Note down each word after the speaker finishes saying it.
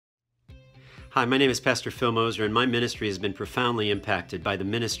Hi, my name is Pastor Phil Moser, and my ministry has been profoundly impacted by the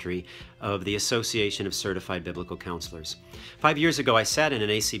ministry of the Association of Certified Biblical Counselors. 5 years ago, I sat in an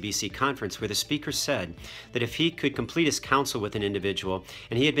ACBC conference where the speaker said that if he could complete his counsel with an individual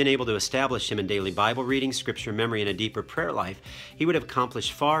and he had been able to establish him in daily Bible reading, scripture memory, and a deeper prayer life, he would have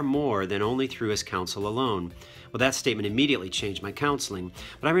accomplished far more than only through his counsel alone. Well, that statement immediately changed my counseling,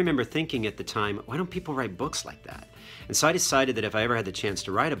 but I remember thinking at the time, why don't people write books like that? And so I decided that if I ever had the chance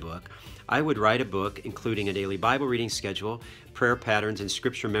to write a book, I would write a book including a daily Bible reading schedule, prayer patterns, and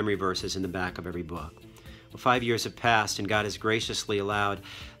scripture memory verses in the back of every book. Well, 5 years have passed, and God has graciously allowed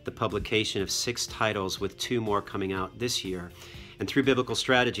the publication of 6 titles, with 2 more coming out this year. And through biblical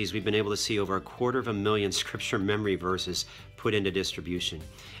strategies, we've been able to see over 250,000 scripture memory verses put into distribution.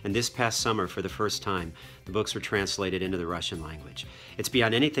 And this past summer, for the first time, the books were translated into the Russian language. It's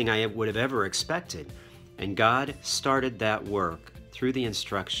beyond anything I would have ever expected. And God started that work through the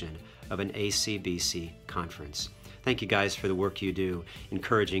instruction of an ACBC conference. Thank you guys for the work you do,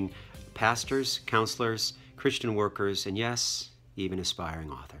 encouraging pastors, counselors, Christian workers, and yes, even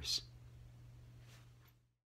aspiring authors.